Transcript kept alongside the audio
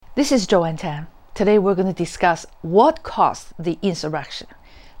This is Joanne Tan. Today we're going to discuss what caused the insurrection,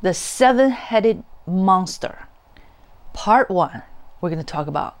 the seven-headed monster. Part 1, we're going to talk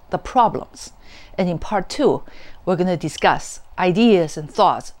about the problems. And in Part 2, we're going to discuss ideas and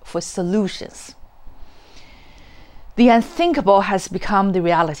thoughts for solutions. The unthinkable has become the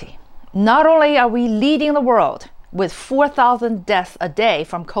reality. Not only are we leading the world with 4,000 deaths a day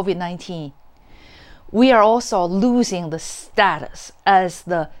from COVID-19, we are also losing the status as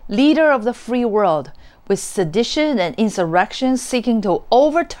the leader of the free world, with sedition and insurrection seeking to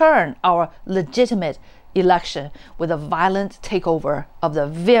overturn our legitimate election with a violent takeover of the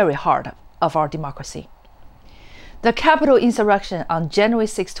very heart of our democracy. The Capitol insurrection on January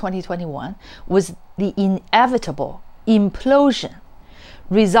 6, 2021 was the inevitable implosion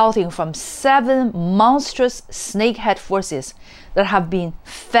resulting from 7 monstrous snakehead forces that have been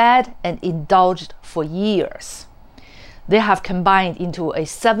fed and indulged for years. They have combined into a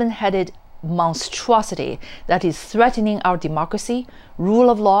 7-headed monstrosity that is threatening our democracy, rule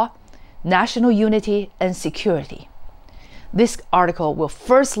of law, national unity, and security. This article will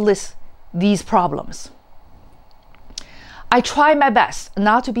first list these problems. I try my best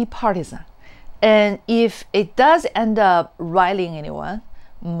not to be partisan, and if it does end up riling anyone,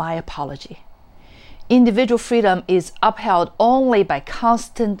 my apology. Individual freedom is upheld only by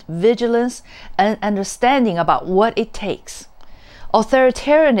constant vigilance and understanding about what it takes.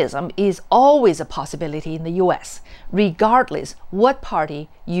 Authoritarianism is always a possibility in the US, regardless what party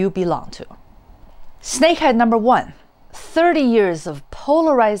you belong to. Snakehead number 1, 30 years of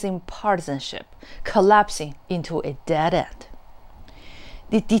polarizing partisanship collapsing into a dead end.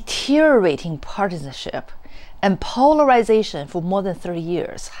 The deteriorating partisanship and polarization for more than 30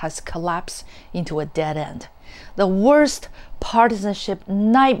 years has collapsed into a dead end. The worst partisanship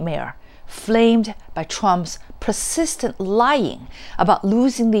nightmare flamed by Trump's persistent lying about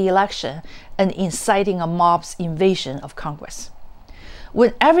losing the election and inciting a mob's invasion of Congress.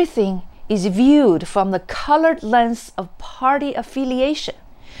 When everything is viewed from the colored lens of party affiliation,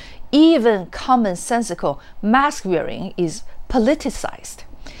 even commonsensical mask wearing is politicized.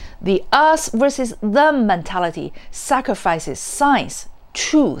 The us versus them mentality sacrifices science,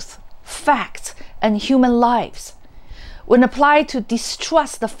 truth, facts, and human lives. When applied to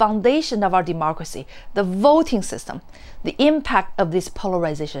distrust the foundation of our democracy, the voting system, the impact of this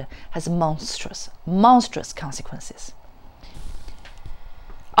polarization has monstrous consequences.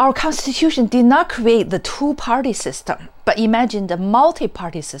 Our Constitution did not create the two-party system, but imagined a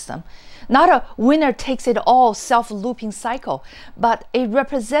multi-party system. Not a winner-takes-it-all self-looping cycle, but a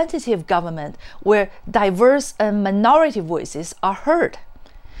representative government where diverse and minority voices are heard.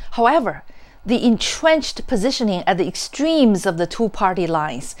 However, the entrenched positioning at the extremes of the two-party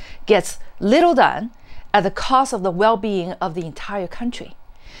lines gets little done at the cost of the well-being of the entire country.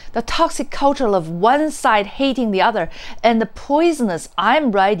 The toxic culture of one side hating the other and the poisonous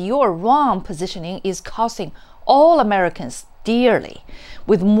 "I'm right, you're wrong" positioning is costing all Americans dearly,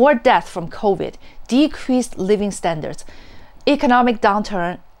 with more death from COVID, decreased living standards, economic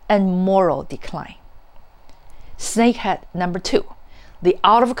downturn, and moral decline. Snakehead number 2, the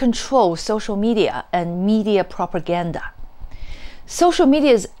out-of-control social media and media propaganda. Social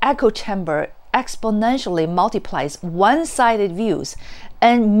media's echo chamber exponentially multiplies one-sided views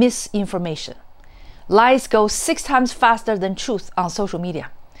and misinformation. Lies go 6 times faster than truth on social media.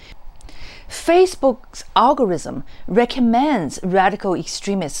 Facebook's algorithm recommends radical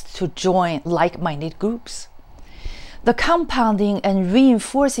extremists to join like-minded groups. The compounding and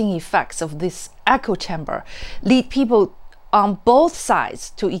reinforcing effects of this echo chamber lead people on both sides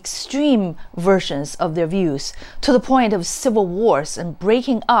to extreme versions of their views, to the point of civil wars and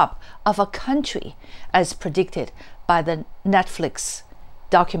breaking up of a country, as predicted by the Netflix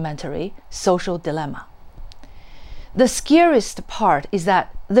documentary Social Dilemma. The scariest part is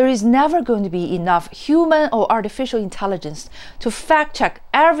that there is never going to be enough human or artificial intelligence to fact-check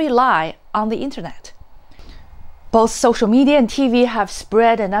every lie on the internet. Both social media and TV have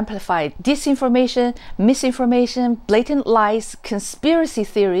spread and amplified disinformation, misinformation, blatant lies, conspiracy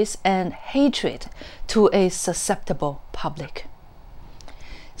theories, and hatred to a susceptible public.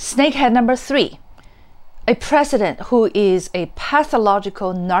 Snakehead number 3, a president who is a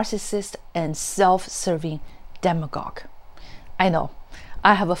pathological narcissist and self-serving demagogue. I know,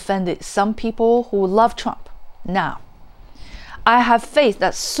 I have offended some people who love Trump. Now, I have faith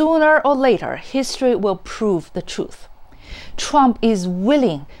that sooner or later history will prove the truth. Trump is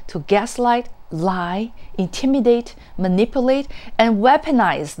willing to gaslight, lie, intimidate, manipulate, and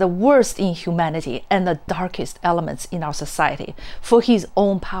weaponize the worst in humanity and the darkest elements in our society for his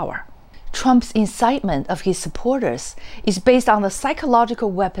own power. Trump's incitement of his supporters is based on the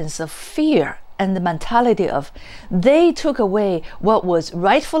psychological weapons of fear and the mentality of they took away what was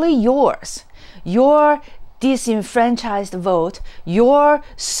rightfully yours, your disenfranchised vote, your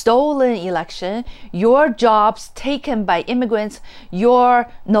stolen election, your jobs taken by immigrants, your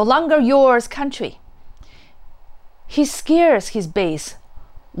no longer yours country. He scares his base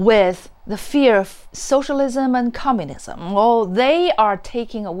with the fear of socialism and communism. Oh, they are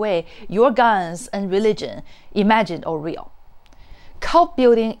taking away your guns and religion, imagined or real. Cult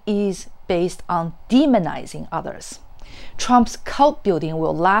building is based on demonizing others. Trump's cult building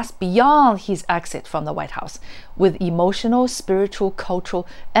will last beyond his exit from the White House with emotional, spiritual, cultural,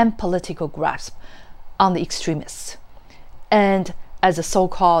 and political grasp on the extremists, and as a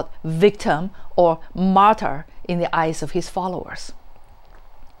so-called victim or martyr in the eyes of his followers.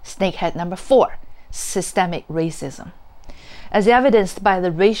 Snakehead number 4, systemic racism. As evidenced by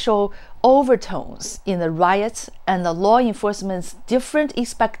the racial overtones in the riots and the law enforcement's different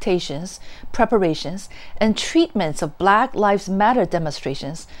expectations, preparations, and treatments of Black Lives Matter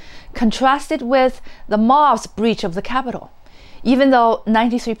demonstrations, contrasted with the mob's breach of the Capitol. Even though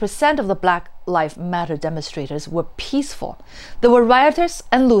 93% of the Black Lives Matter demonstrators were peaceful, there were rioters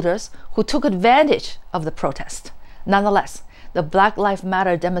and looters who took advantage of the protest. Nonetheless, the Black Lives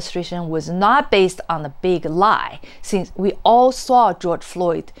Matter demonstration was not based on a big lie, since we all saw George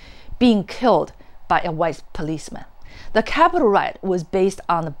Floyd being killed by a white policeman. The Capitol riot was based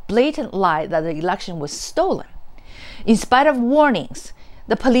on a blatant lie that the election was stolen. In spite of warnings,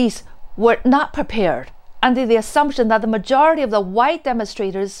 the police were not prepared under the assumption that the majority of the white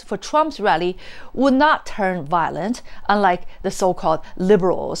demonstrators for Trump's rally would not turn violent, unlike the so-called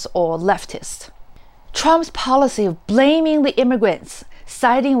liberals or leftists. Trump's policy of blaming the immigrants,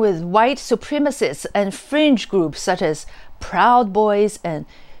 siding with white supremacists and fringe groups such as Proud Boys and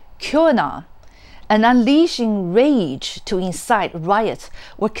QAnon, and unleashing rage to incite riots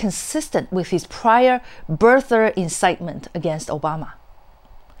were consistent with his prior birther incitement against Obama.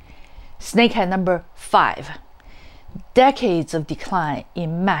 Snakehead number 5, decades of decline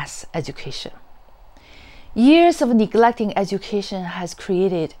in mass education. Years of neglecting education has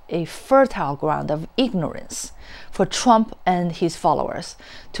created a fertile ground of ignorance for Trump and his followers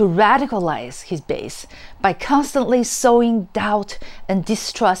to radicalize his base by constantly sowing doubt and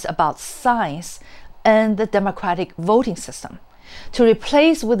distrust about science and the democratic voting system, to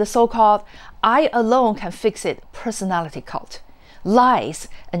replace with the so-called "I alone can fix it" personality cult, lies,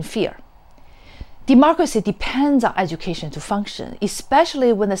 and fear. Democracy depends on education to function,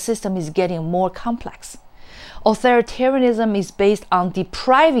 especially when the system is getting more complex. Authoritarianism is based on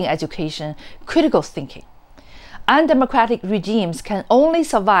depriving education critical thinking. Undemocratic regimes can only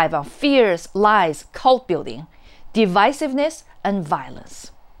survive on fears, lies, cult building, divisiveness, and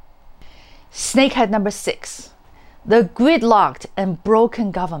violence. Snakehead number 6, the gridlocked and broken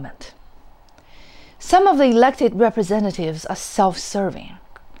government. Some of the elected representatives are self-serving,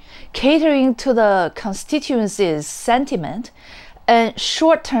 catering to the constituency's sentiment and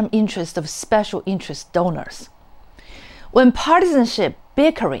short-term interest of special interest donors. When partisanship,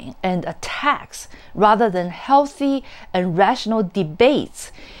 bickering, and attacks, rather than healthy and rational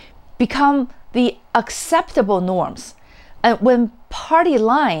debates, become the acceptable norms, and when party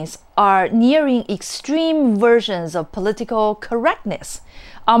lines are nearing extreme versions of political correctness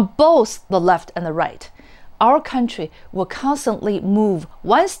on both the left and the right, our country will constantly move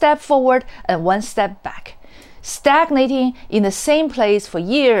one step forward and one step back, stagnating in the same place for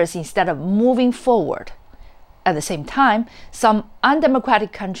years instead of moving forward. At the same time, some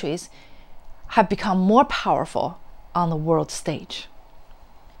undemocratic countries have become more powerful on the world stage.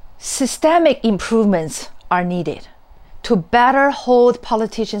 Systemic improvements are needed to better hold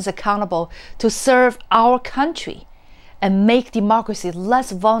politicians accountable to serve our country and make democracy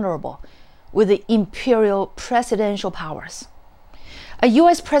less vulnerable with the imperial presidential powers. A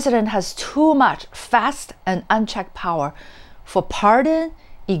US president has too much fast and unchecked power for pardon,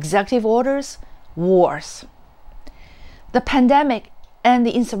 executive orders, wars. The pandemic and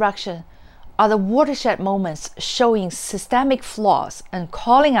the insurrection are the watershed moments showing systemic flaws and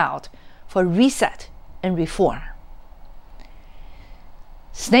calling out for reset and reform.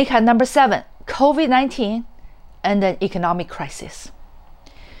 Snakehead number 7, COVID-19 and an economic crisis.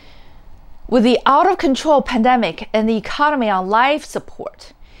 With the out-of-control pandemic and the economy on life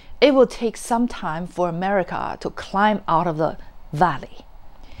support, it will take some time for America to climb out of the valley.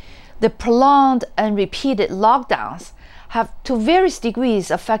 The prolonged and repeated lockdowns have to various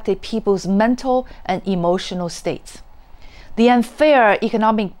degrees affected people's mental and emotional states. The unfair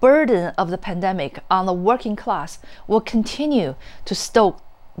economic burden of the pandemic on the working class will continue to stoke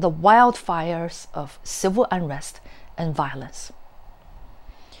the wildfires of civil unrest and violence.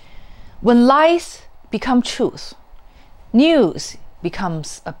 When lies become truth, news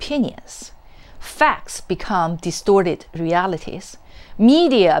becomes opinions, facts become distorted realities,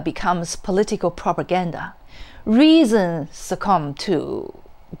 media becomes political propaganda, reason succumbs to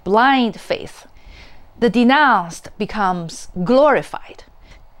blind faith, the denounced becomes glorified,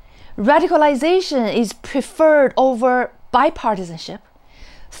 radicalization is preferred over bipartisanship,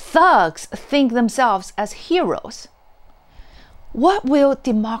 thugs think themselves as heroes. What will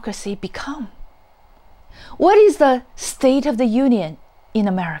democracy become? What is the state of the union in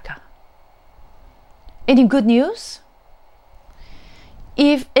America? Any good news?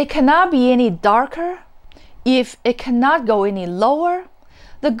 If it cannot be any darker, if it cannot go any lower,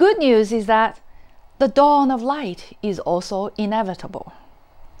 the good news is that the dawn of light is also inevitable.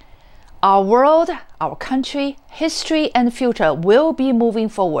 Our world, our country, history, and future will be moving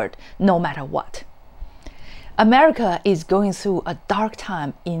forward no matter what. America is going through a dark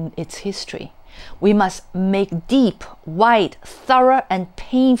time in its history. We must make deep, wide, thorough, and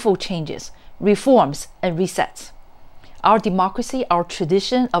painful changes, reforms, and resets. Our democracy, our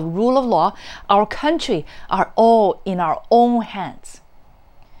tradition of rule of law, our country are all in our own hands.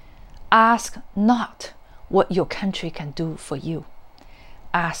 Ask not what your country can do for you.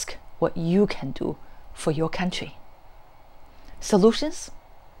 Ask what you can do for your country. Solutions?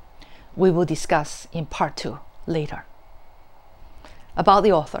 We will discuss in part 2 later. About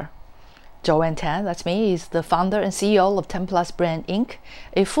the author. Joanne Tan, that's me, is the founder and CEO of 10 Plus Brand Inc.,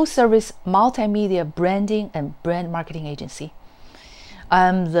 a full-service multimedia branding and brand marketing agency.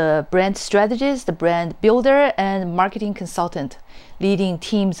 I'm the brand strategist, the brand builder, and marketing consultant, leading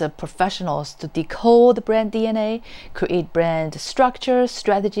teams of professionals to decode brand DNA, create brand structure,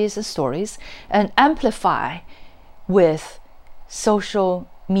 strategies, and stories, and amplify with social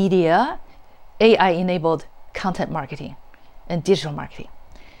media, AI-enabled content marketing, and digital marketing.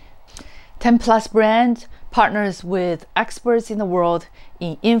 10 Plus Brand partners with experts in the world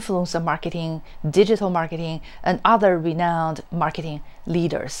in influencer marketing, digital marketing, and other renowned marketing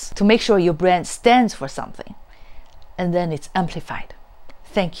leaders to make sure your brand stands for something, and then it's amplified.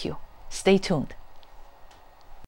 Thank you. Stay tuned.